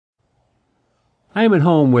I am at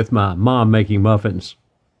home with my mom making muffins.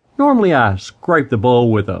 Normally I scrape the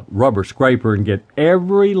bowl with a rubber scraper and get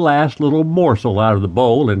every last little morsel out of the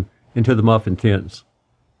bowl and into the muffin tins.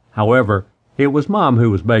 However, it was Mom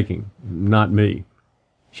who was baking, not me.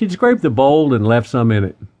 She'd scraped the bowl and left some in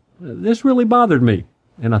it. This really bothered me,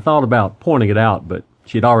 and I thought about pointing it out, but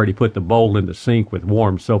she'd already put the bowl in the sink with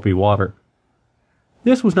warm, soapy water.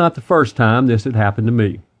 This was not the first time this had happened to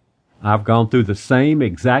me. I've gone through the same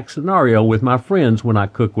exact scenario with my friends when I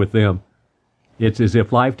cook with them. It's as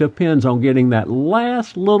if life depends on getting that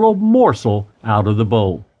last little morsel out of the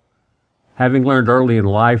bowl. Having learned early in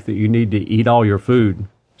life that you need to eat all your food,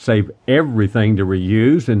 save everything to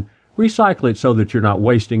reuse, and recycle it so that you're not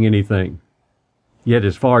wasting anything. Yet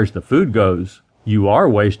as far as the food goes, you are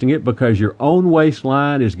wasting it because your own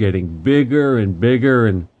waistline is getting bigger and bigger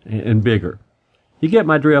and bigger. You get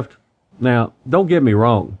my drift? Now, don't get me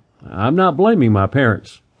wrong. I'm not blaming my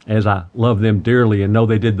parents, as I love them dearly and know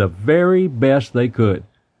they did the very best they could.